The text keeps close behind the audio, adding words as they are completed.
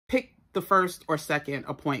the first or second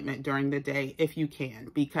appointment during the day if you can,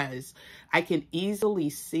 because I can easily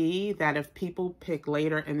see that if people pick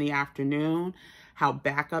later in the afternoon, how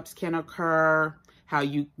backups can occur, how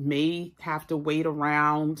you may have to wait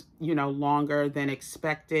around, longer than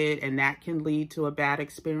expected, and that can lead to a bad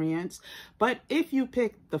experience. But if you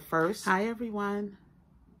pick the first, hi everyone,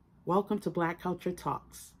 welcome to Black Culture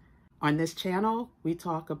Talks. On this channel, we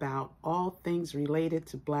talk about all things related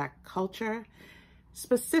to Black culture,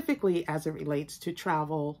 specifically as it relates to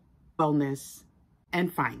travel, wellness,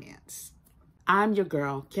 and finance. I'm your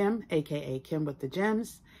girl, Kim, aka Kim with the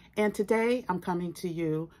Gems, and today I'm coming to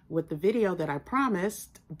you with the video that I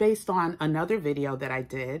promised based on another video that I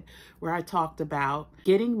did where I talked about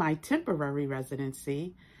getting my temporary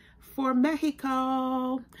residency for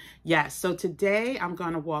Mexico. Yes, so today I'm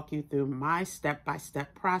going to walk you through my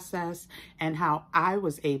step-by-step process and how I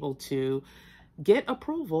was able to get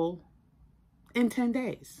approval in 10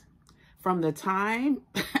 days. From the time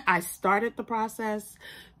I started the process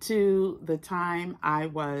to the time I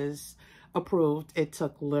was approved, it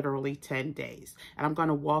took literally 10 days. And I'm going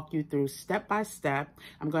to walk you through step by step.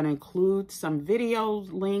 I'm going to include some video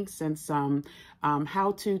links and some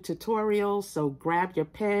how-to tutorials. So grab your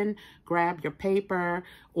pen, grab your paper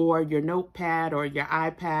or your notepad or your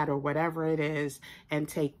iPad or whatever it is, and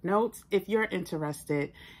take notes if you're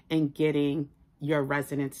interested in getting your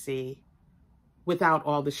residency without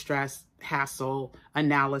all the stress, hassle,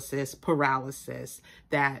 analysis, paralysis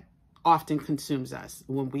that often consumes us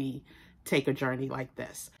when we take a journey like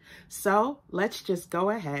this. So let's just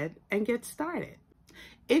go ahead and get started.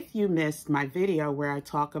 If you missed my video where I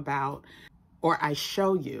talk about, or I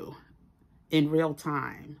show you in real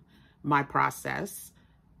time, my process,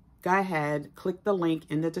 go ahead, click the link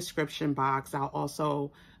in the description box. I'll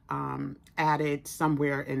also add it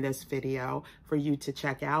somewhere in this video for you to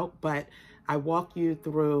check out. But I walk you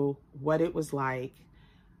through what it was like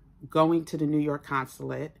going to the New York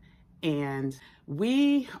Consulate. And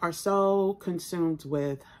we are so consumed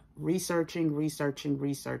with researching.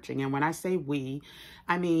 And when I say we,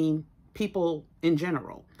 I mean people in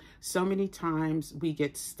general. So many times we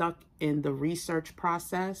get stuck in the research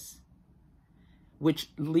process, which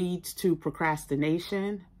leads to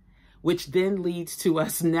procrastination, which then leads to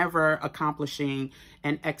us never accomplishing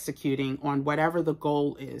and executing on whatever the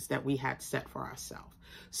goal is that we had set for ourselves.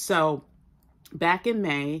 So back in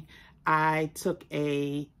May, I took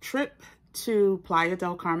a trip to Playa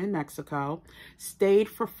del Carmen, Mexico, stayed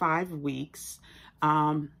for 5 weeks,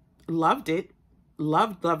 loved it,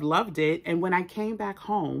 loved it. And when I came back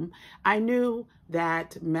home, I knew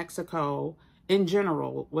that Mexico in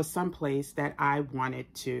general was someplace that I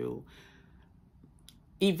wanted to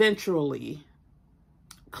eventually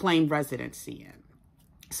claim residency in.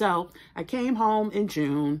 So I came home in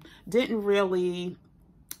June, didn't really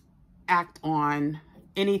act on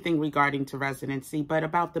anything regarding to residency, but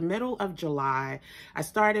about the middle of July, I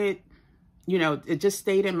started, it just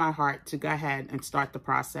stayed in my heart to go ahead and start the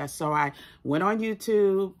process. So I went on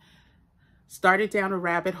YouTube, started down a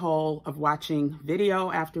rabbit hole of watching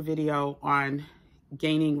video after video on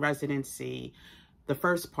gaining residency, the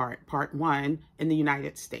first part 1 in the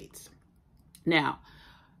United States. Now,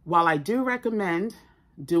 while I do recommend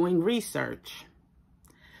doing research,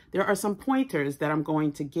 there are some pointers that I'm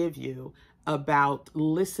going to give you about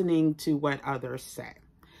listening to what others say.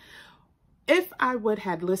 If I would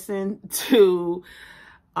have listened to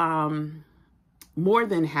more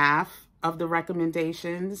than half of the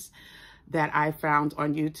recommendations that I found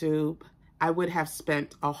on YouTube, I would have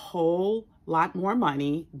spent a whole lot more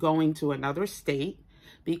money going to another state,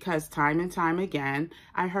 because time and time again,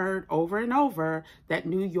 I heard over and over that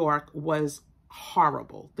New York was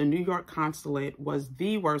horrible. The New York Consulate was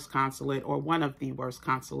the worst consulate, or one of the worst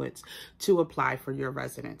consulates, to apply for your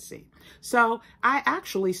residency. So I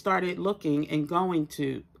actually started looking and going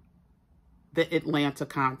to the Atlanta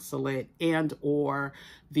Consulate and or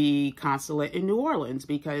the consulate in New Orleans,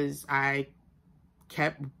 because I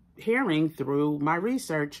kept hearing through my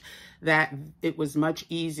research that it was much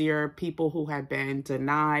easier. People who had been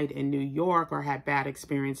denied in New York or had bad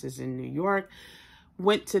experiences in New York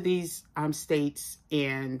went to these states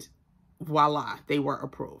and voila, they were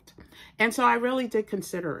approved. And so I really did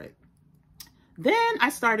consider it. Then I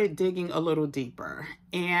started digging a little deeper,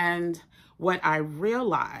 and what I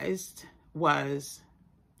realized was,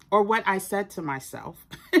 or what I said to myself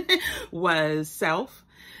was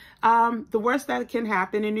the worst that can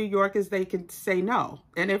happen in New York is they can say no.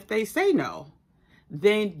 And if they say no,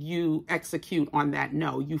 then you execute on that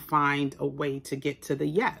no. You find a way to get to the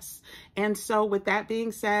yes. And so with that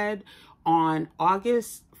being said, on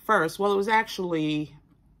August 1st, well, it was actually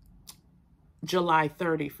July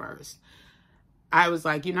 31st. I was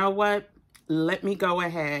like, you know what? Let me go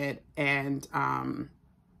ahead and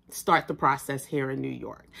start the process here in New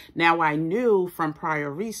York. Now, I knew from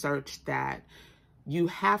prior research that you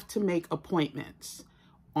have to make appointments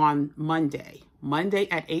on Monday. Monday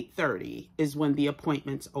at 8:30 is when the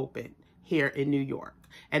appointments open here in New York.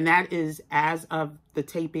 And that is as of the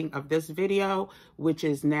taping of this video, which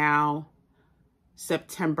is now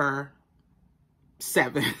September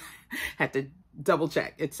 7th. Had to double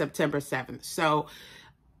check. It's September 7th. So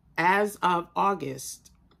as of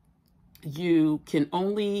August, you can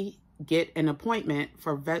only get an appointment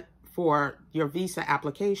for your visa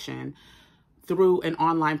application through an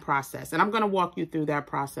online process. And I'm going to walk you through that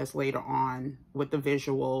process later on with the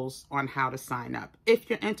visuals on how to sign up if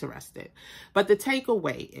you're interested. But the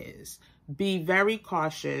takeaway is be very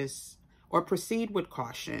cautious, or proceed with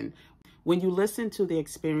caution, when you listen to the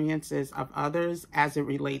experiences of others as it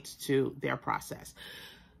relates to their process.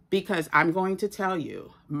 Because I'm going to tell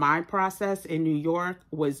you, my process in New York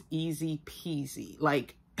was easy peasy.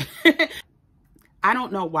 Like, I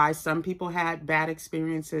don't know why some people had bad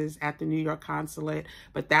experiences at the New York Consulate,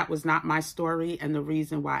 but that was not my story, and the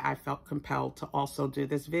reason why I felt compelled to also do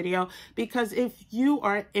this video. Because if you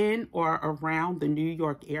are in or around the New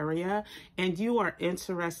York area and you are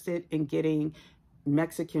interested in getting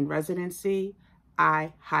Mexican residency,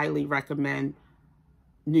 I highly recommend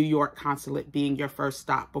New York Consulate being your first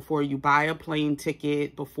stop. Before you buy a plane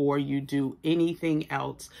ticket, before you do anything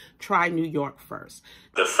else, try New York first.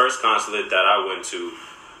 The first consulate that I went to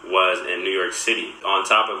was in New York City. On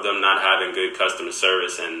top of them not having good customer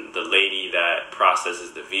service, and the lady that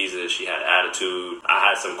processes the visa, she had attitude. I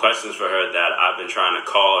had some questions for her that I've been trying to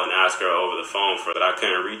call and ask her over the phone for, but I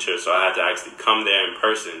couldn't reach her, so I had to actually come there in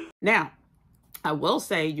person. Now, I will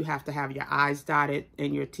say you have to have your I's dotted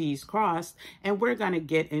and your T's crossed, and we're going to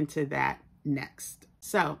get into that next.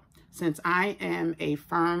 So, since I am a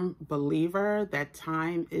firm believer that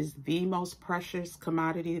time is the most precious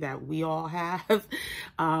commodity that we all have,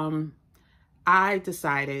 I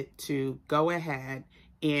decided to go ahead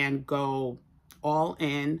and go all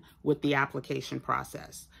in with the application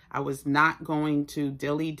process. I was not going to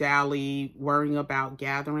dilly-dally worrying about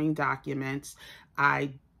gathering documents.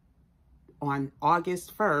 On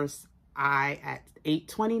August 1st, at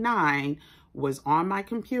 8:29, was on my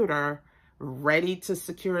computer, ready to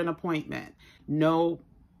secure an appointment. No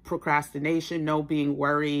procrastination, no being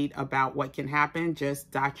worried about what can happen. Just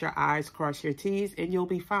dot your I's, cross your T's, and you'll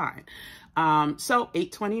be fine. So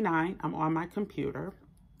 8:29, I'm on my computer.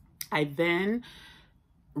 I then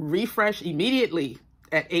refresh immediately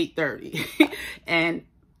at 8:30, and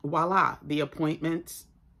voila, the appointments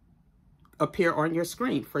appear on your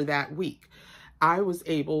screen for that week. I was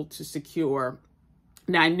able to secure.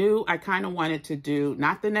 Now, I knew I kind of wanted to do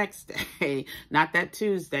not the next day, not that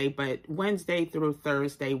Tuesday, but Wednesday through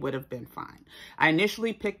Thursday would have been fine. I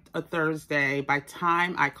initially picked a Thursday. By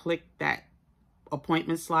time I clicked that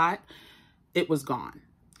appointment slot, it was gone.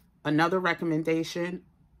 Another recommendation,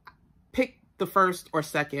 pick the first or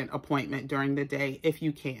second appointment during the day if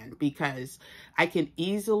you can, because I can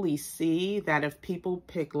easily see that if people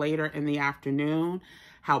pick later in the afternoon,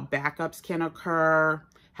 how backups can occur,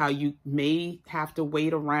 how you may have to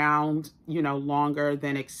wait around, longer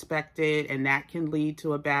than expected, and that can lead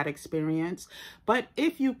to a bad experience. But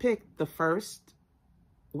if you pick the first,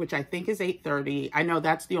 which I think is 8:30, I know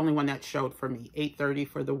that's the only one that showed for me, 8:30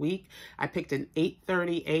 for the week. I picked an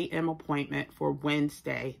 8:30 a.m. appointment for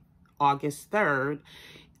Wednesday, August 3rd,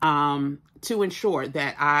 to ensure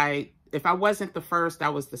that if I wasn't the first, I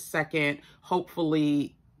was the second.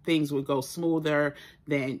 Hopefully things would go smoother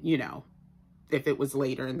than, if it was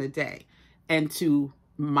later in the day. And to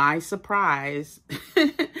my surprise,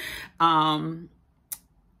 I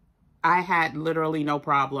had literally no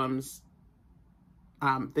problems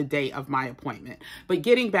the day of my appointment. But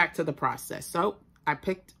getting back to the process. So I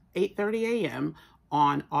picked 8:30 a.m.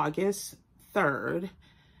 on August 3rd.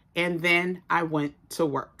 And then I went to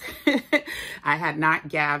work. I had not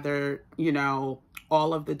gathered,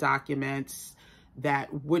 all of the documents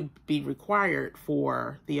that would be required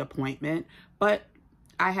for the appointment, but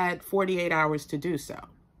I had 48 hours to do so.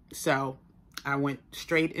 So I went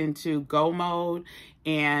straight into go mode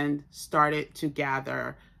and started to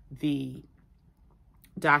gather the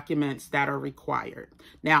documents that are required.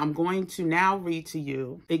 Now, I'm going to now read to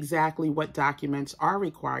you exactly what documents are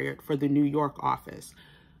required for the New York office.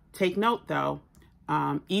 Take note, though,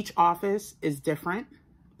 each office is different.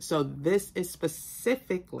 So this is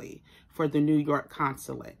specifically for the New York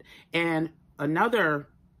Consulate. And another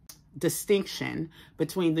distinction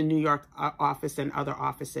between the New York office and other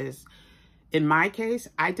offices In my case,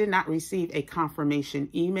 I did not receive a confirmation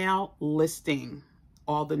email listing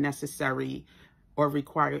all the necessary or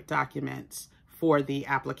required documents for the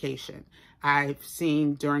application. I've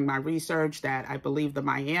seen during my research that I believe the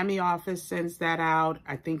Miami office sends that out.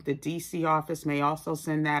 I think the DC office may also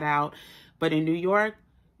send that out. But in New York,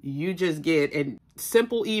 you just get a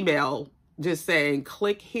simple email just saying,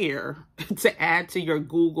 click here to add to your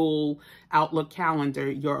Google Outlook calendar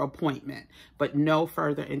your appointment, but no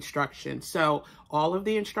further instructions. So all of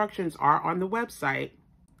the instructions are on the website.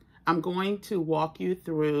 I'm going to walk you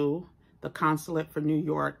through the Consulate for New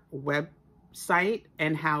York website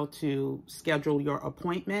and how to schedule your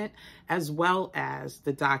appointment, as well as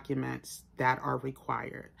the documents that are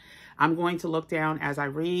required. I'm going to look down as I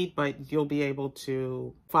read, but you'll be able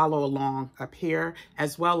to follow along up here,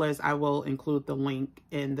 as well as I will include the link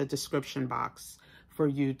in the description box for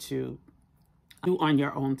you to do on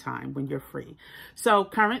your own time when you're free. So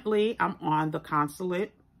currently I'm on the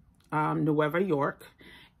Consulate, Nueva York,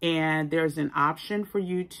 and there's an option for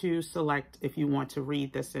you to select if you want to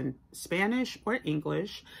read this in Spanish or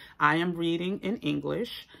English. I am reading in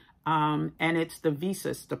English, and it's the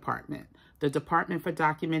Visas Department, the Department for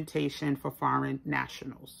Documentation for Foreign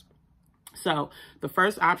Nationals. So the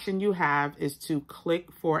first option you have is to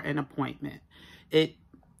click for an appointment. It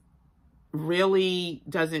really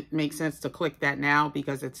doesn't make sense to click that now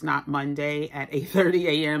because it's not Monday at 8:30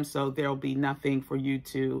 a.m. So there'll be nothing for you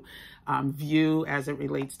to view as it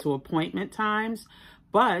relates to appointment times.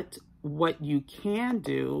 But what you can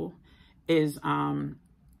do is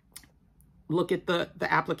look at the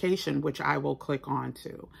application, which I will click on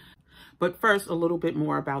to. But first, a little bit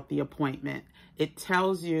more about the appointment. It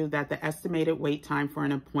tells you that the estimated wait time for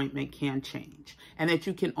an appointment can change and that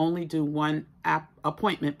you can only do one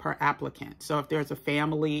appointment per applicant. So if there's a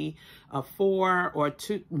family of 4 or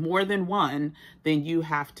 2, more than one, then you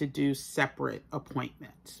have to do separate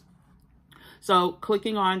appointments. So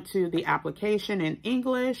clicking onto the application in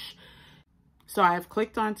English. So I have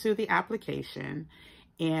clicked onto the application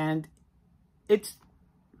and it's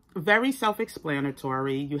very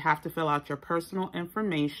self-explanatory. You have to fill out your personal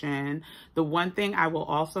information. The one thing I will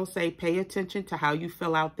also say, pay attention to how you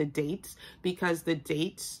fill out the dates, because the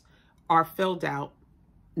dates are filled out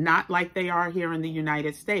not like they are here in the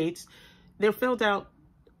United States. They're filled out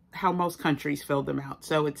how most countries fill them out.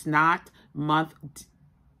 So it's not month,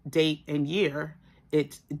 date, and year.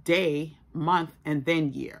 It's day, month, and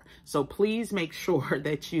then year. So please make sure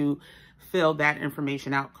that you fill that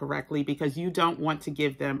information out correctly, because you don't want to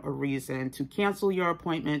give them a reason to cancel your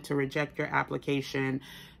appointment, to reject your application.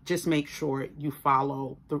 Just make sure you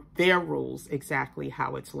follow their rules exactly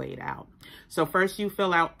how it's laid out. So first you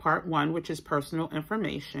fill out part 1, which is personal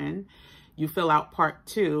information. You fill out part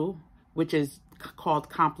 2, which is called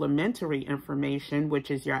complementary information, which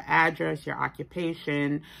is your address, your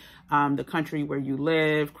occupation, the country where you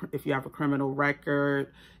live, if you have a criminal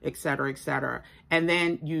record, et cetera, et cetera. And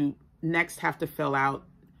then you next have to fill out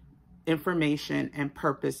information and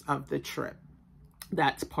purpose of the trip.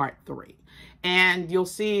 That's part 3. And you'll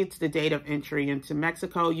see it's the date of entry into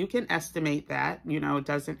Mexico. You can estimate that, you know, it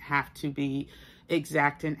doesn't have to be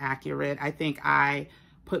exact and accurate. I think I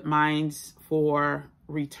put mine's for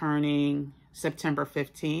returning September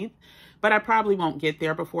 15th, but I probably won't get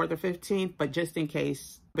there before the 15th, but just in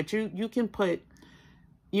case, but you can put,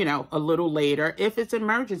 you know, a little later. If it's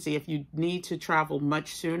emergency, if you need to travel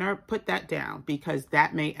much sooner, put that down, because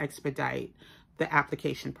that may expedite the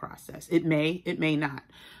application process. It may not.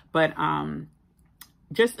 But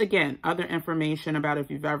just again, other information about if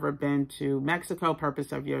you've ever been to Mexico,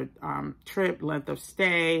 purpose of your trip, length of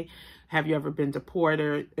stay, have you ever been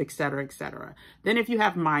deported, et cetera, et cetera. Then if you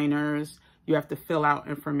have minors, you have to fill out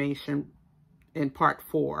information in part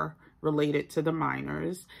 4 related to the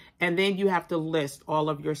minors. And then you have to list all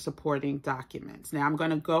of your supporting documents. Now I'm going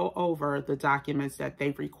to go over the documents that they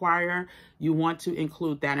require. You want to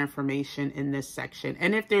include that information in this section.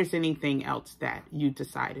 And if there's anything else that you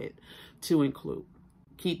decided to include.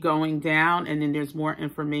 Keep going down, and then there's more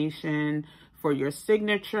information for your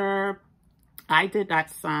signature. I did not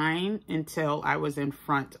sign until I was in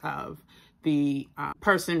front of the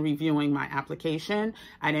person reviewing my application.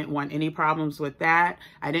 I didn't want any problems with that.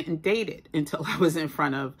 I didn't date it until I was in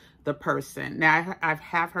front of the person. Now, I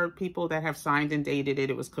have heard people that have signed and dated it.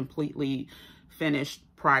 It was completely finished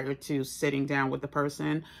prior to sitting down with the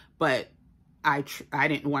person, but I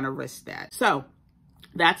didn't want to risk that. So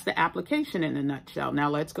that's the application in a nutshell. Now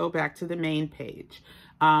let's go back to the main page.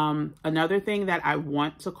 Another thing that I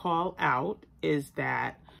want to call out is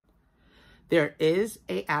that there is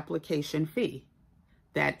an application fee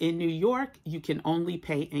that in New York, you can only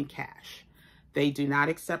pay in cash. They do not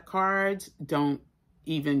accept cards. Don't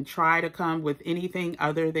even try to come with anything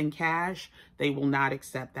other than cash. They will not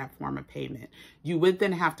accept that form of payment. You would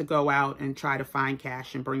then have to go out and try to find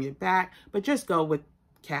cash and bring it back, but just go with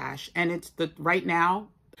cash. And it's right now,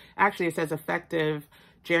 actually it says effective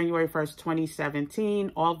January 1st,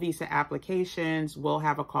 2017, all visa applications will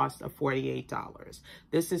have a cost of $48.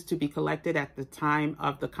 This is to be collected at the time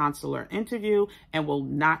of the consular interview and will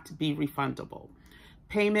not be refundable.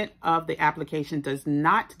 Payment of the application does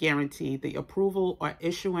not guarantee the approval or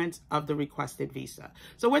issuance of the requested visa.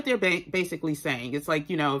 So what they're basically saying, it's like,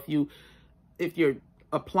 you know, if you're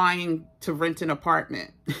applying to rent an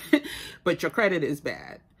apartment, but your credit is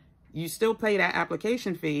bad, you still pay that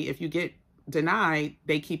application fee. If you get denied,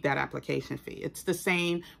 they keep that application fee. It's the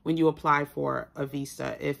same when you apply for a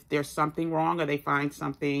visa. If there's something wrong or they find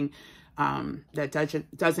something that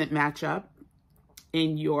doesn't match up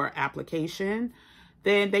in your application,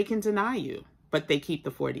 then they can deny you, but they keep the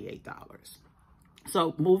 $48.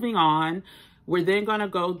 So moving on, we're then going to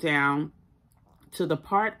go down to the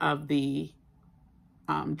part of the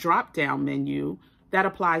drop-down menu that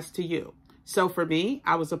applies to you. So for me,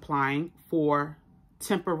 I was applying for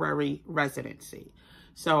temporary residency.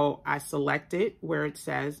 So I selected where it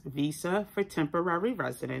says visa for temporary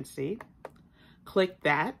residency. Click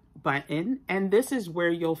that button, and this is where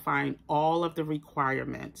you'll find all of the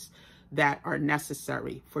requirements that are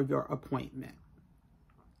necessary for your appointment.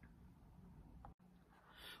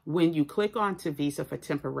 When you click onto visa for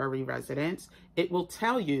temporary residence, it will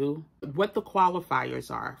tell you what the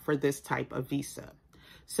qualifiers are for this type of visa.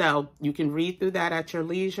 So you can read through that at your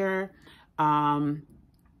leisure.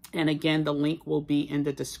 And again, the link will be in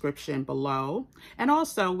the description below. And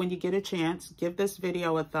also, when you get a chance, give this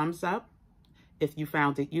video a thumbs up if you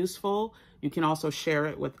found it useful. You can also share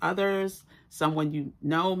it with others. Someone you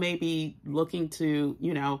know may be looking to,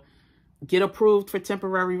 you know, get approved for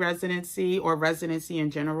temporary residency or residency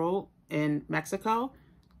in general in Mexico.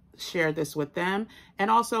 Share this with them.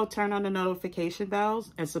 And also turn on the notification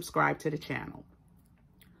bells and subscribe to the channel.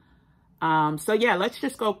 So yeah, let's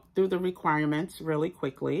just go through the requirements really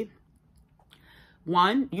quickly.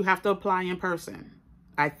 One, you have to apply in person.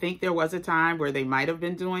 I think there was a time where they might have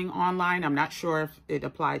been doing online. I'm not sure if it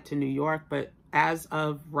applied to New York, but as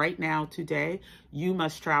of right now, today, you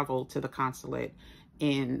must travel to the consulate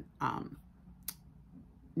in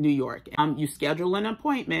New York. You schedule an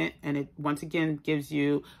appointment, and it once again gives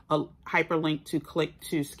you a hyperlink to click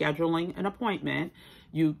to scheduling an appointment.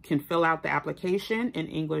 You can fill out the application in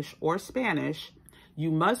English or Spanish.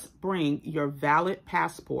 You must bring your valid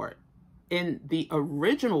passport in the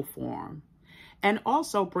original form, and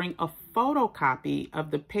also bring a photocopy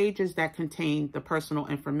of the pages that contain the personal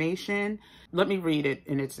information. Let me read it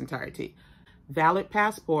in its entirety. Valid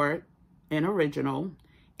passport in original,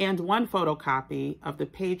 and one photocopy of the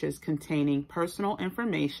pages containing personal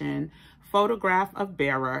information, photograph of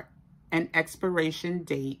bearer, and expiration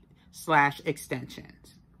date /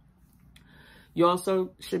 extensions. You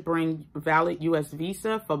also should bring valid U.S.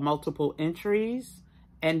 visa for multiple entries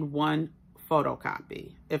and one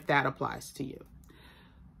photocopy, if that applies to you.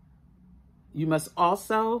 You must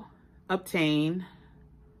also obtain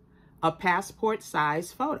a passport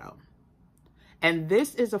size photo. And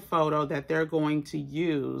this is a photo that they're going to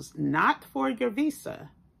use not for your visa,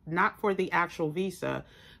 not for the actual visa,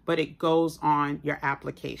 but it goes on your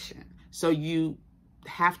application. So you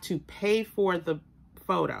have to pay for the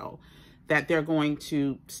photo that they're going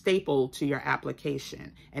to staple to your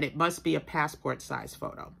application, and it must be a passport size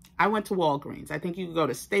photo. I went to Walgreens. I think you could go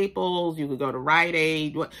to Staples, you could go to Rite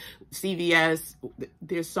Aid, CVS.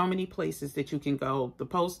 There's so many places that you can go.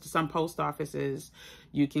 Some post offices,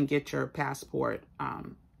 you can get your passport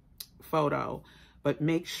photo, but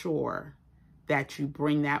make sure that you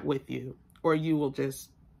bring that with you, or you will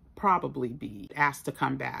just probably be asked to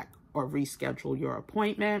come back or reschedule your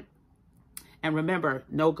appointment. And remember,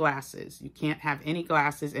 no glasses. You can't have any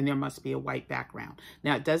glasses, and there must be a white background.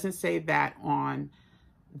 Now, it doesn't say that on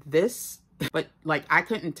this, but like I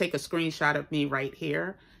couldn't take a screenshot of me right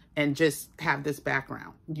here and just have this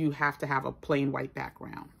background. You have to have a plain white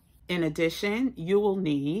background. In addition, you will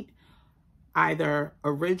need either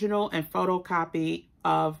original and photocopy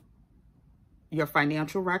of your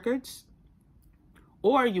financial records,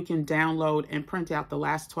 or you can download and print out the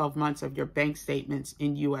last 12 months of your bank statements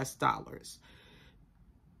in US dollars.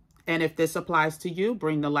 And if this applies to you,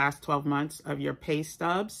 bring the last 12 months of your pay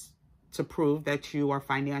stubs to prove that you are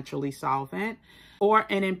financially solvent, or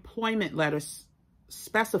an employment letter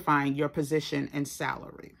specifying your position and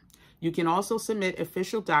salary. You can also submit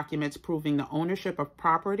official documents proving the ownership of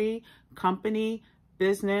property, company,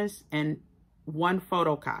 business, and one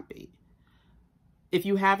photocopy If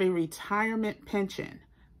you have a retirement pension,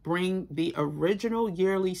 bring the original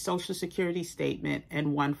yearly Social Security statement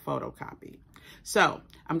and 1 photocopy. So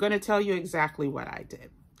I'm going to tell you exactly what I did.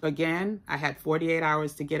 Again, I had 48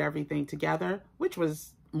 hours to get everything together, which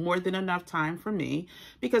was more than enough time for me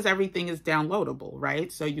because everything is downloadable,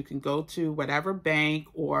 right? So you can go to whatever bank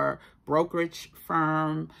or brokerage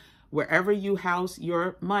firm, wherever you house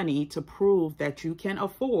your money, to prove that you can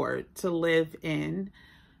afford to live in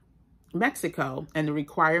Mexico. And the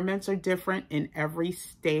requirements are different in every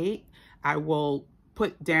state. I will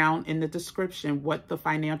put down in the description what the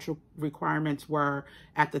financial requirements were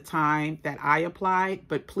at the time that I applied,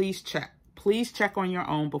 but please check. Please check on your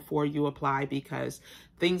own before you apply because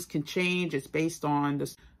things can change. It's based on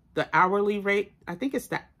the hourly rate. I think it's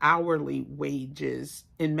the hourly wages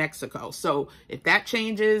in Mexico. So if that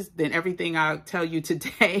changes, then everything I'll tell you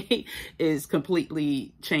today is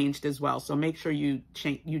completely changed as well. So make sure you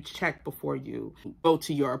check before you go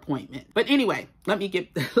to your appointment. But anyway,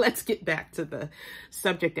 let's get back to the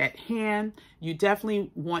subject at hand. You definitely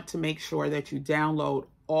want to make sure that you download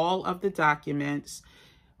all of the documents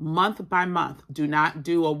month by month. Do not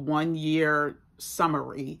do a 1-year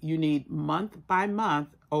summary. You need month by month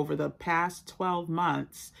over the past 12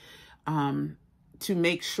 months to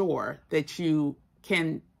make sure that you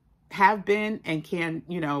have been and can,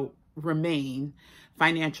 remain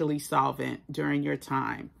financially solvent during your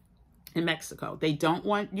time in Mexico. They don't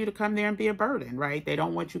want you to come there and be a burden, right? They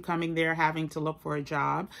don't want you coming there having to look for a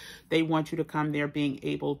job. They want you to come there being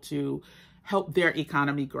able to help their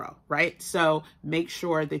economy grow, right? So make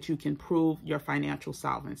sure that you can prove your financial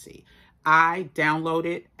solvency. I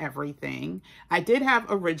downloaded everything. I did have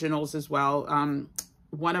originals as well.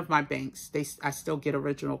 One of my banks, I still get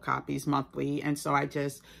original copies monthly. And so I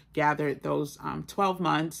just gathered those 12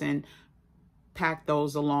 months and packed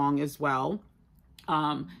those along as well.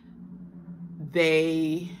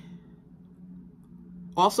 They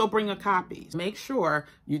also bring a copy. Make sure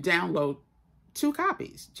you download 2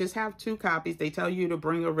 copies. Just have 2 copies. They tell you to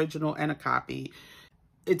bring original and a copy.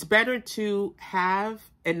 It's better to have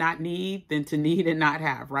and not need than to need and not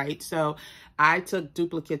have, right? So I took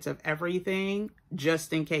duplicates of everything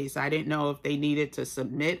just in case. I didn't know if they needed to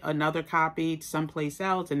submit another copy someplace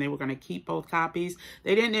else and they were going to keep both copies.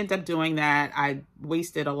 They didn't end up doing that. I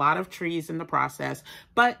wasted a lot of trees in the process,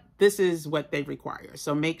 but this is what they require.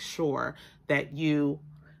 So make sure that you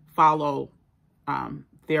follow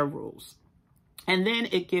their rules. And then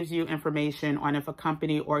it gives you information on if a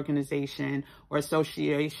company, organization, or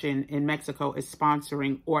association in Mexico is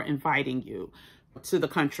sponsoring or inviting you to the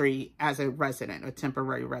country as a resident, a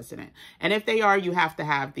temporary resident. And if they are, you have to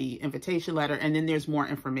have the invitation letter. And then there's more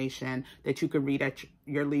information that you could read at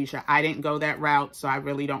your leisure. I didn't go that route, so I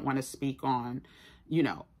really don't want to speak on,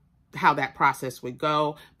 how that process would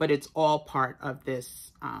go. But it's all part of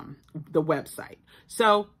this, the website.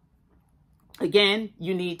 So again,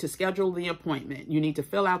 you need to schedule the appointment. You need to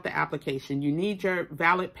fill out the application. You need your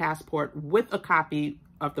valid passport with a copy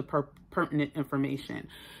of the pertinent information.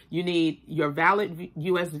 You need your valid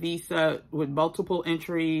U.S. visa with multiple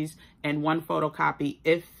entries and 1 photocopy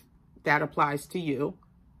if that applies to you.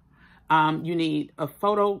 You need a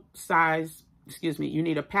you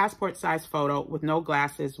need a passport size photo with no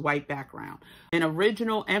glasses, white background, an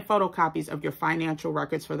original and photocopies of your financial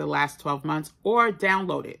records for the last 12 months or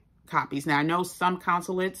downloaded copies. Now, I know some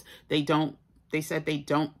consulates, they said they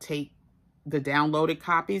don't take the downloaded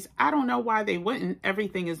copies. I don't know why they wouldn't.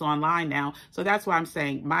 Everything is online now. So that's why I'm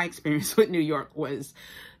saying my experience with New York was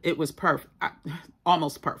perfect,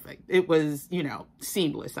 almost perfect. It was,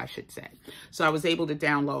 seamless, I should say. So I was able to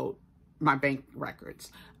download my bank records.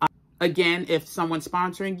 Again, if someone's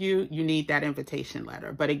sponsoring you, you need that invitation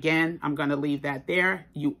letter. But again, I'm going to leave that there.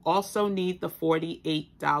 You also need the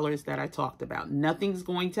 $48 that I talked about. Nothing's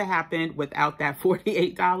going to happen without that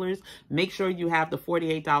 $48. Make sure you have the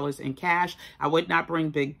 $48 in cash. I would not bring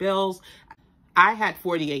big bills. I had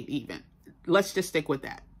 48 even. Let's just stick with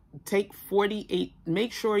that. Take 48,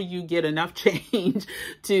 make sure you get enough change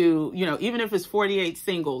to, even if it's 48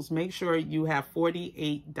 singles, make sure you have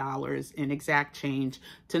 $48 in exact change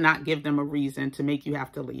to not give them a reason to make you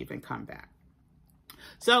have to leave and come back.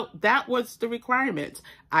 So that was the requirements.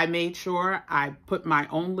 I made sure I put my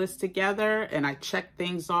own list together and I checked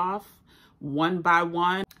things off one by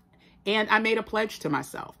one. And I made a pledge to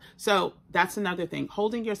myself. So that's another thing.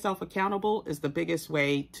 Holding yourself accountable is the biggest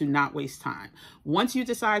way to not waste time. Once you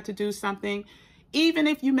decide to do something, even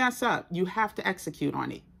if you mess up, you have to execute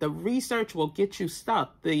on it. The research will get you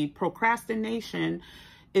stuck. The procrastination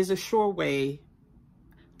is a sure way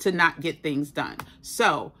to not get things done.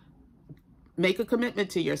 So make a commitment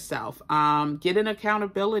to yourself. Get an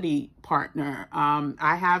accountability partner.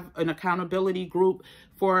 I have an accountability group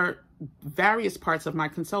for various parts of my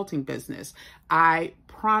consulting business. I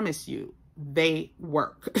promise you, they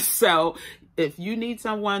work. So if you need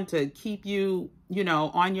someone to keep you,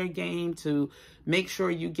 on your game, to make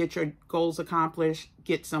sure you get your goals accomplished,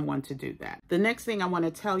 get someone to do that. The next thing I want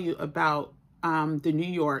to tell you about the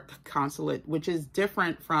New York consulate, which is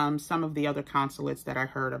different from some of the other consulates that I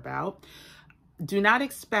heard about. Do not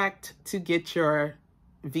expect to get your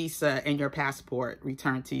visa and your passport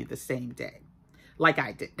returned to you the same day, like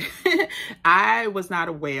I did. I was not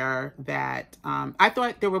aware that, I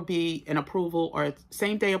thought there would be an approval or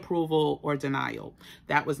same day approval or denial.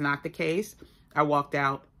 That was not the case. I walked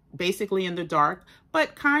out basically in the dark,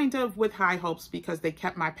 but kind of with high hopes because they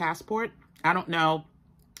kept my passport. I don't know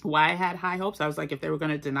why I had high hopes. I was like, if they were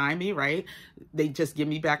going to deny me, right, they just give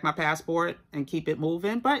me back my passport and keep it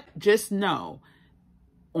moving. But just know,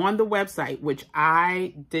 on the website, which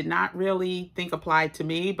I did not really think applied to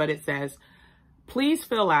me, but it says, please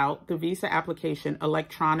fill out the visa application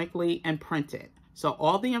electronically and print it. So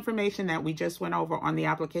all the information that we just went over on the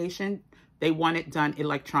application, they want it done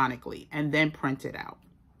electronically and then print it out.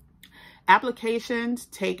 Applications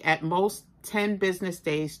take at most 10 business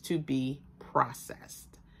days to be processed.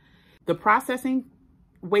 The processing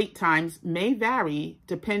wait times may vary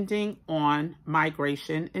depending on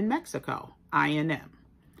migration in Mexico, INM.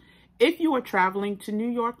 If you are traveling to New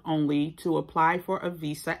York only to apply for a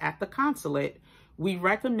visa at the consulate, we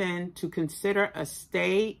recommend to consider a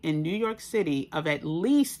stay in New York City of at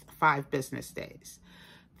least 5 business days.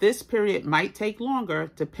 This period might take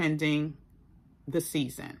longer depending the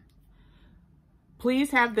season. Please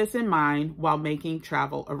have this in mind while making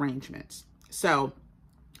travel arrangements. So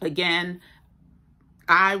again,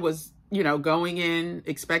 I was, going in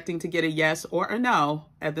expecting to get a yes or a no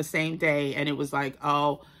at the same day. And it was like,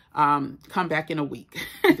 oh, come back in a week.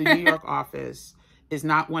 The New York office is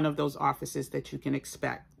not one of those offices that you can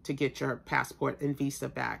expect to get your passport and visa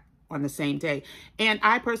back on the same day. And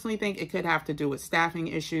I personally think it could have to do with staffing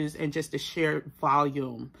issues and just the sheer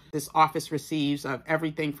volume this office receives of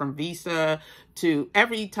everything from visa to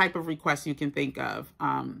every type of request you can think of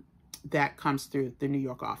that comes through the New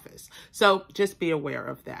York office. So just be aware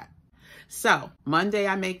of that. So Monday,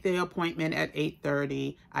 I make the appointment at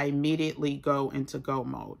 8:30. I immediately go into go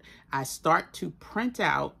mode. I start to print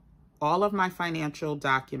out all of my financial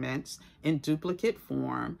documents in duplicate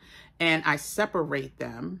form, and I separate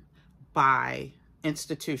them by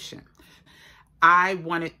institution. I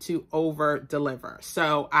wanted to over deliver.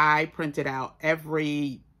 So I printed out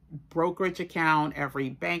every brokerage account, every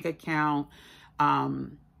bank account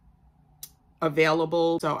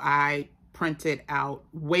available. So I printed out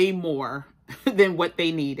way more than what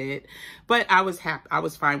they needed, but I was happy. I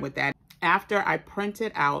was fine with that. After I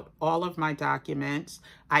printed out all of my documents,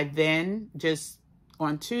 I then just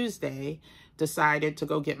on Tuesday decided to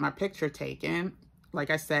go get my picture taken. Like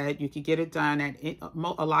I said, you could get it done at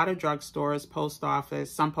a lot of drugstores, post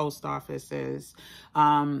office, some post offices.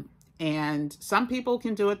 And some people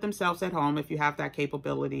can do it themselves at home if you have that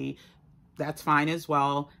capability. That's fine as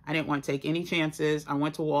well. I didn't want to take any chances. I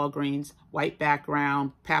went to Walgreens, white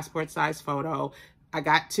background, passport size photo. I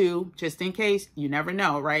got 2 just in case. You never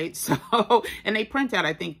know, right? So, and they print out,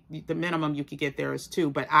 I think the minimum you could get there is 2,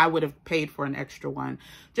 but I would have paid for an extra one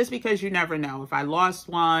just because you never know. If I lost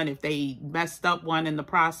one, if they messed up one in the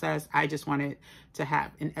process, I just wanted to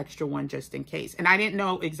have an extra one just in case. And I didn't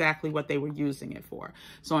know exactly what they were using it for.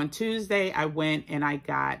 So on Tuesday, I went and I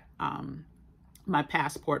got my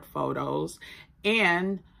passport photos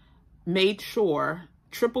and made sure,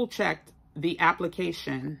 triple checked the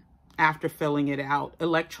application after filling it out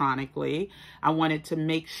electronically. I wanted to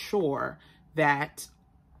make sure that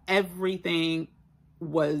everything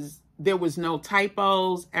there was no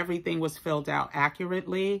typos, everything was filled out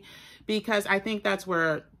accurately, because I think that's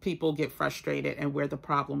where people get frustrated and where the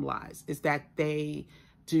problem lies, is that they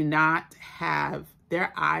do not have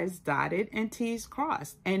their I's dotted and T's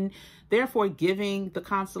crossed, and therefore giving the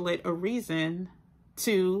consulate a reason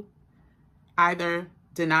to either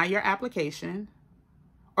deny your application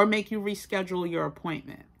or make you reschedule your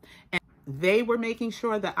appointment. And they were making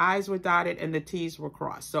sure the I's were dotted and the T's were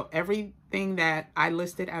crossed. So everything that I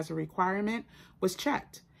listed as a requirement was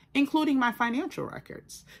checked, including my financial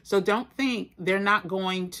records. So don't think they're not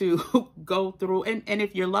going to go through. And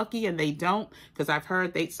if you're lucky and they don't, because I've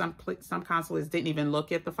heard some consulates didn't even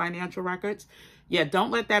look at the financial records. Yeah,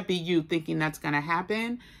 don't let that be you thinking that's going to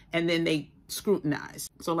happen. And then they scrutinize.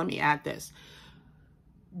 So let me add this.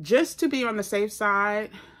 Just to be on the safe side,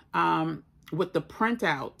 with the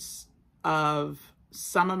printouts of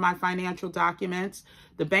some of my financial documents.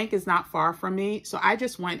 The bank is not far from me, so I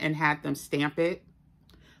just went and had them stamp it,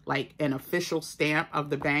 like an official stamp of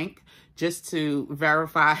the bank, just to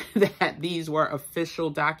verify that these were official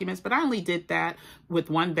documents. But I only did that with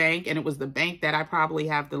one bank, and it was the bank that I probably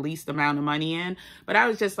have the least amount of money in. But I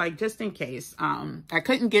was just like, just in case. I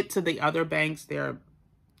couldn't get to the other banks. They're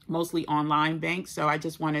mostly online banks, so I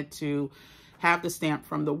just wanted to have the stamp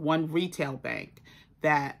from the one retail bank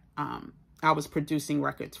that I was producing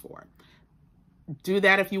records for. Do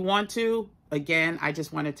that if you want to. Again, I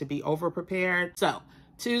just wanted to be over prepared. So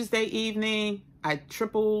Tuesday evening, I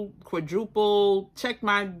triple, quadruple, checked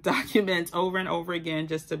my documents over and over again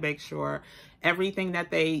just to make sure everything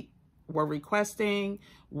that they were requesting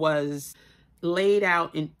was laid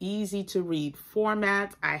out in easy to read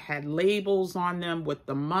format. I had labels on them with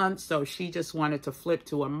the month, so she just wanted to flip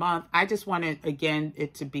to a month. I just wanted, again,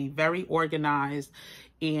 it to be very organized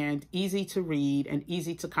and easy to read and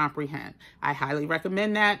easy to comprehend. I highly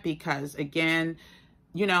recommend that because, again,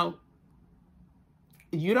 you know,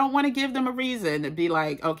 you don't want to give them a reason to be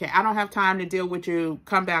like, okay, I don't have time to deal with you,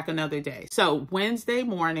 come back another day. So Wednesday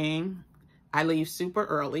morning, I leave super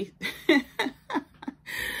early.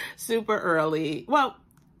 Super early. Well,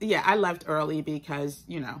 yeah, I left early because,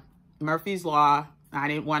 you know, Murphy's Law. I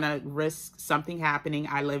didn't want to risk something happening.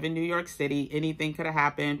 I live in New York City. Anything could have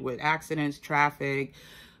happened with accidents, traffic,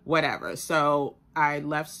 whatever. So I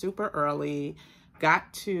left super early,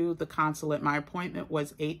 got to the consulate. My appointment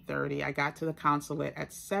was 8:30. I got to the consulate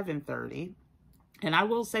at 7:30. And I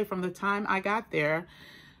will say, from the time I got there,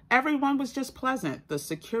 everyone was just pleasant. The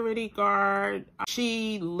security guard,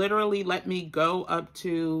 she literally let me go up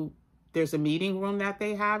to, there's a meeting room that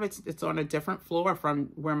they have. It's on a different floor from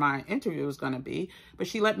where my interview was going to be, but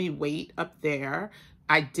she let me wait up there.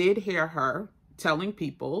 I did hear her telling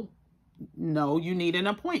people, no, you need an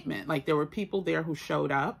appointment. Like, there were people there who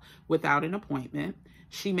showed up without an appointment.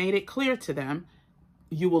 She made it clear to them,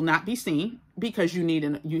 you will not be seen because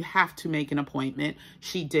you have to make an appointment.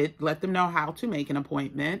 She did let them know how to make an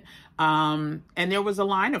appointment. And there was a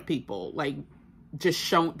line of people like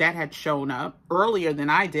that had shown up earlier than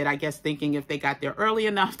I did, I guess, thinking if they got there early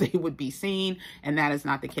enough, they would be seen. And that is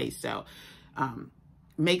not the case. So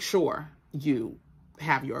make sure you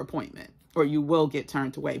have your appointment or you will get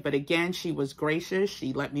turned away. But again, she was gracious.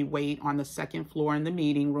 She let me wait on the second floor in the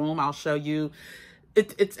meeting room. I'll show you.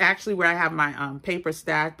 It's actually where I have my paper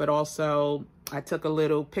stack, but also I took a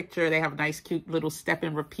little picture. They have a nice, cute little step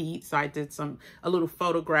and repeat. So I did a little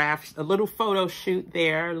photograph, a little photo shoot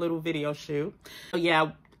there, a little video shoot. So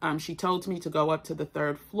yeah, she told me to go up to the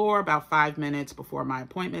third floor about 5 minutes before my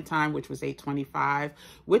appointment time, which was 8:25,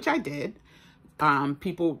 which I did.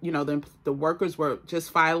 People, you know, the workers were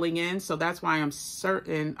just filing in. So that's why I'm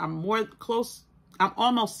certain, I'm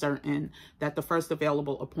almost certain that the first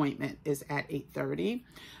available appointment is at 8:30.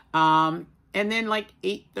 And then like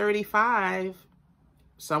 8:35,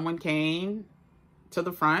 someone came to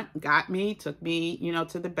the front, got me, took me, you know,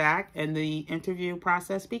 to the back, and the interview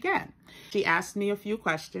process began. She asked me a few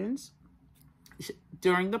questions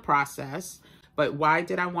during the process. But why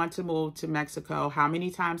did I want to move to Mexico? How many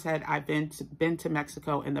times had I been to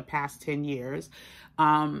Mexico in the past 10 years?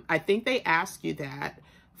 I think they ask you that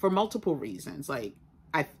for multiple reasons. Like,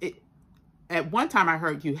 at one time I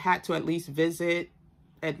heard you had to at least visit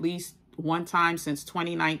at least one time since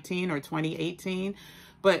 2019 or 2018.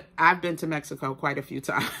 But I've been to Mexico quite a few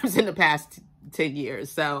times in the past 10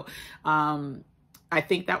 years. So I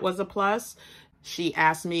think that was a plus. She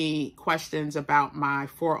asked me questions about my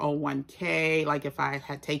 401k, like if I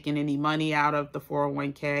had taken any money out of the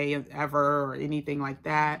 401k ever or anything like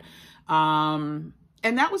that. And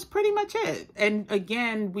that was pretty much it. And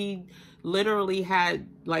again, we literally had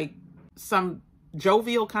like some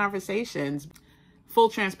jovial conversations. Full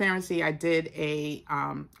transparency, I did a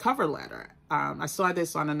cover letter. I saw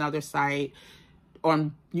this on another site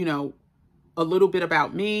on, you know, a little bit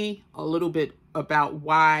about me, a little bit about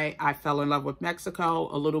why I fell in love with Mexico,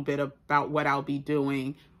 a little bit about what I'll be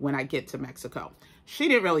doing when I get to Mexico. She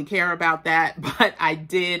didn't really care about that, but I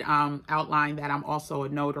did outline that I'm also a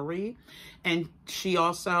notary, and she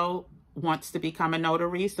also wants to become a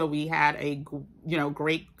notary. So we had a, you know,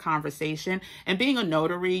 great conversation. And being a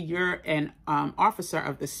notary, you're an officer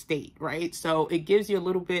of the state, right? So it gives you a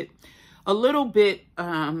little bit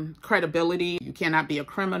credibility. You cannot be a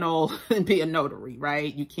criminal and be a notary,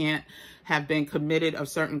 right? You can't have been committed of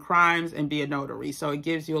certain crimes and be a notary. So it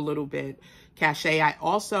gives you a little bit cachet. I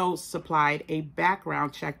also supplied a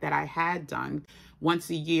background check that I had done once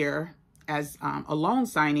a year as a loan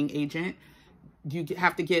signing agent. You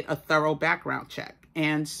have to get a thorough background check.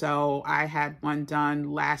 And so I had one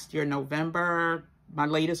done last year, November, my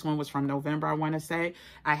latest one was from November, I want to say.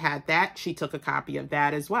 I had that. She took a copy of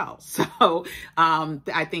that as well. So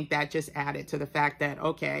I think that just added to the fact that,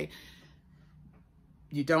 okay,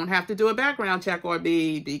 you don't have to do a background check on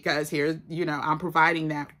me because here's, you know, I'm providing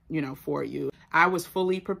that, you know, for you. I was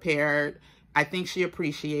fully prepared. I think she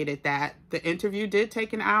appreciated that. The interview did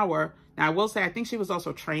take an hour. Now, I will say, I think she was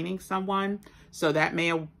also training someone, so that may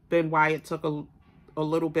have been why it took a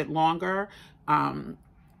little bit longer.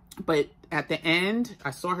 But at the end,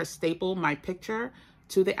 I saw her staple my picture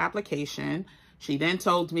to the application. She then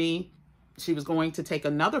told me she was going to take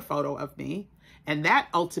another photo of me, and that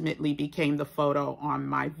ultimately became the photo on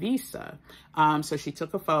my visa. So she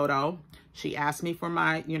took a photo. She asked me for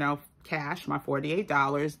my, you know, cash, my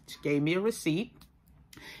 $48. She gave me a receipt.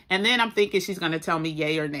 And then I'm thinking she's going to tell me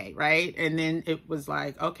yay or nay, right? And then it was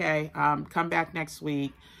like, okay, come back next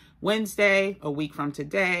week, Wednesday, a week from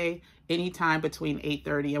today, anytime between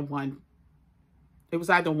 8:30 and 1. It was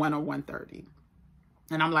either 1 or 1:30.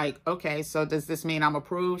 And I'm like, okay, so does this mean I'm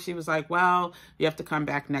approved? She was like, well, you have to come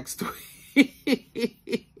back next week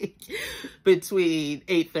between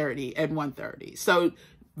 8:30 and 1:30. So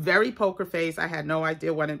very poker face. I had no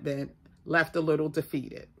idea what it meant. Left a little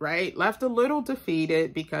defeated, right? Left a little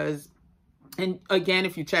defeated because, and again,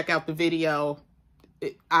 if you check out the video,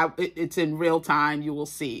 it's in real time. You will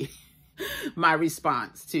see my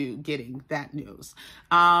response to getting that news.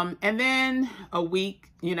 And then a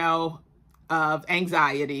week, you know, of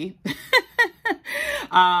anxiety.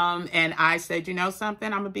 And I said, you know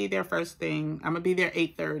something, I'm gonna be there first thing. I'm gonna be there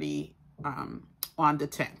 8:30 on the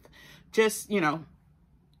 10th. Just, you know,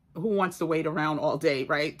 who wants to wait around all day,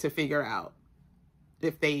 right, to figure out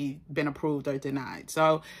if they've been approved or denied.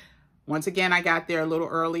 So once again, I got there a little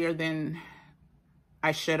earlier than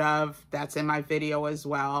I should have. That's in my video as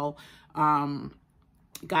well.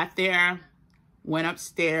 Got there, went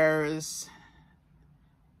upstairs,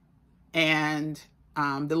 and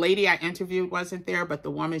the lady I interviewed wasn't there, but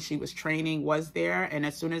the woman she was training was there. And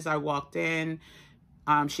as soon as I walked in,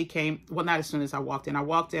 she came, well, not as soon as I walked in. I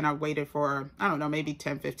waited for, I don't know, maybe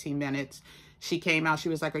 10, 15 minutes. She came out. She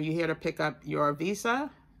was like, are you here to pick up your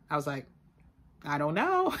visa? I was like, I don't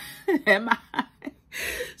know. Am I?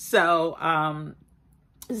 So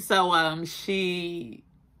she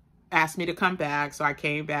asked me to come back. So I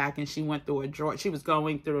came back and she went through a drawer. She was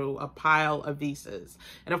going through a pile of visas.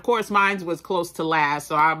 And of course, mine was close to last.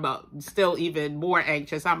 So I'm still even more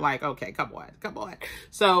anxious. I'm like, okay, come on.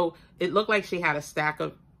 So it looked like she had a stack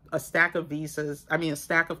of visas. I mean, a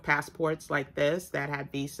stack of passports like this that had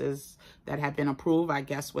visas that had been approved, I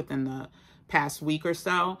guess, within the past week or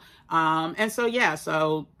so. And so, yeah,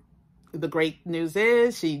 so the great news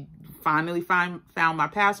is she finally found my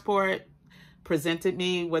passport, presented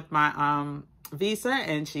me with my visa,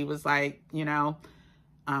 and she was like, you know,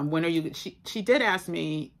 when are you, she did ask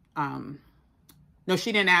me, no,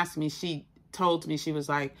 she didn't ask me, she told me, she was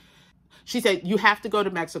like, she said, you have to go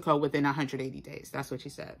to Mexico within 180 days. That's what she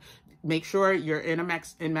said. Make sure you're in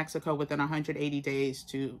Mexico within 180 days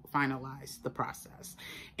to finalize the process.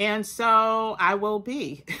 And so I will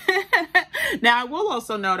be. Now, I will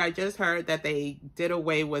also note, I just heard that they did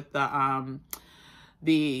away with the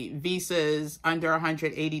visas under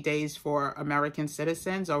 180 days for American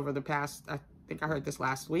citizens over the past, I think I heard this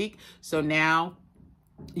last week. So now,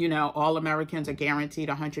 you know, all Americans are guaranteed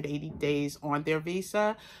 180 days on their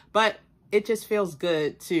visa. But it just feels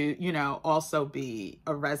good to, you know, also be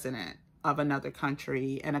a resident of another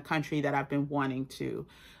country, and a country that I've been wanting to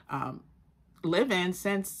live in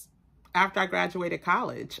since after I graduated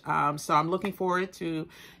college. So I'm looking forward to,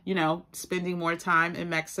 you know, spending more time in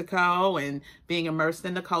Mexico and being immersed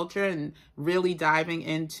in the culture and really diving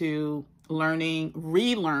into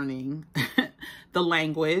relearning the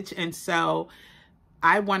language. And so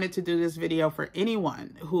I wanted to do this video for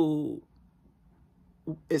anyone who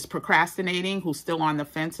is procrastinating, who's still on the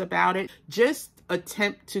fence about it. Just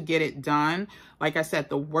attempt to get it done. Like I said,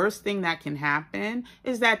 the worst thing that can happen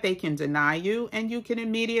is that they can deny you and you can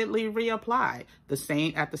immediately reapply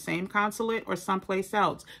at the same consulate or someplace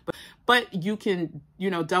else. But you can, you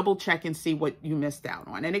know, double check and see what you missed out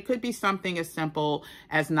on. And it could be something as simple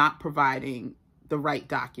as not providing the right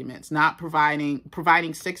documents, not providing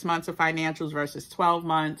 6 months of financials versus 12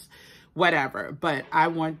 months, whatever. But I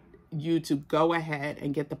want you to go ahead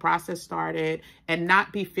and get the process started and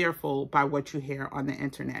not be fearful by what you hear on the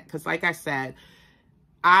internet. Because like I said,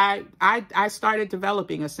 I started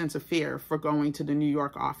developing a sense of fear for going to the New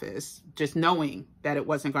York office, just knowing that it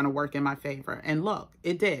wasn't going to work in my favor. And look,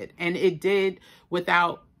 it did. And it did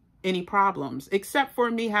without any problems, except for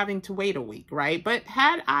me having to wait a week, right? But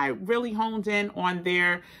had I really honed in on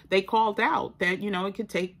they called out that, you know, it could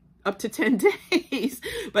take up to 10 days,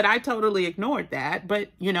 but I totally ignored that. But,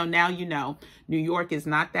 you know, now you know, New York is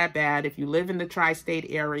not that bad. If you live in the tri-state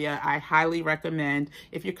area, I highly recommend.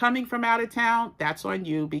 If you're coming from out of town, that's on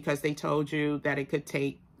you, because they told you that it could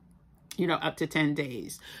take, you know, up to 10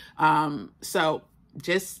 days. So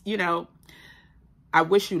just, you know, I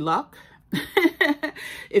wish you luck.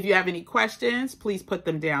 If you have any questions, please put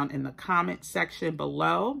them down in the comment section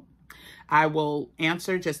below. I will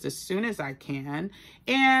answer just as soon as I can.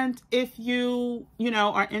 And if you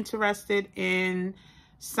know, are interested in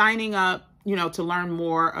signing up, you know, to learn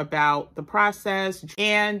more about the process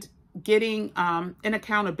and getting an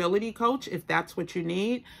accountability coach, if that's what you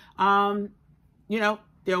need, you know,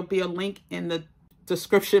 there'll be a link in the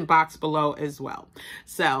description box below as well.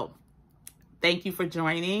 So thank you for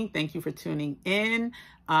joining. Thank you for tuning in.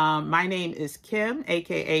 My name is Kim,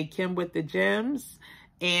 aka Kim with the Gems.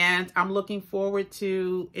 And I'm looking forward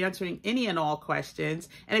to answering any and all questions.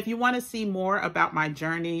 And if you want to see more about my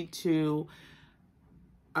journey to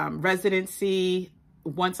residency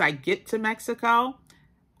once I get to Mexico,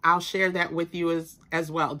 I'll share that with you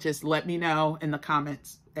as well. Just let me know in the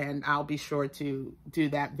comments and I'll be sure to do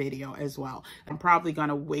that video as well. I'm probably going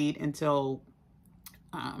to wait until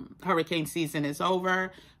hurricane season is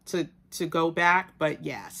over to go back. But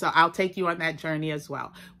yeah, so I'll take you on that journey as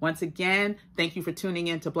well. Once again, thank you for tuning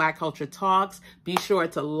in to Black Culture Talks. Be sure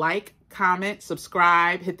to like, comment,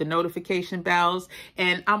 subscribe, hit the notification bells.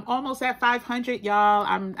 And I'm almost at 500, y'all.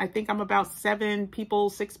 I think I'm about 7 people,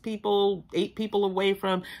 6 people, 8 people away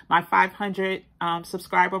from my 500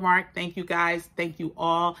 subscriber mark. Thank you guys. Thank you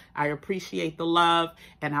all. I appreciate the love,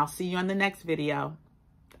 and I'll see you on the next video.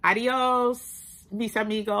 Adios, mis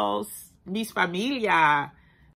amigos, mis familia.